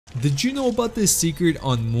Did you know about this secret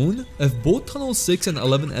on Moon? If both Tunnel 6 and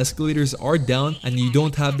 11 escalators are down and you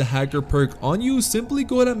don't have the hacker perk on you, simply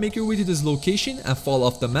go ahead and make your way to this location and fall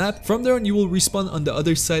off the map. From there on, you will respawn on the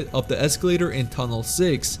other side of the escalator in Tunnel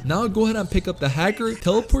 6. Now go ahead and pick up the hacker,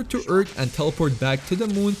 teleport to Earth and teleport back to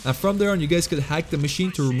the moon, and from there on you guys could hack the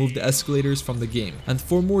machine to remove the escalators from the game. And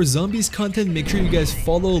for more zombies content, make sure you guys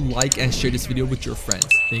follow, like and share this video with your friends.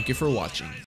 Thank you for watching.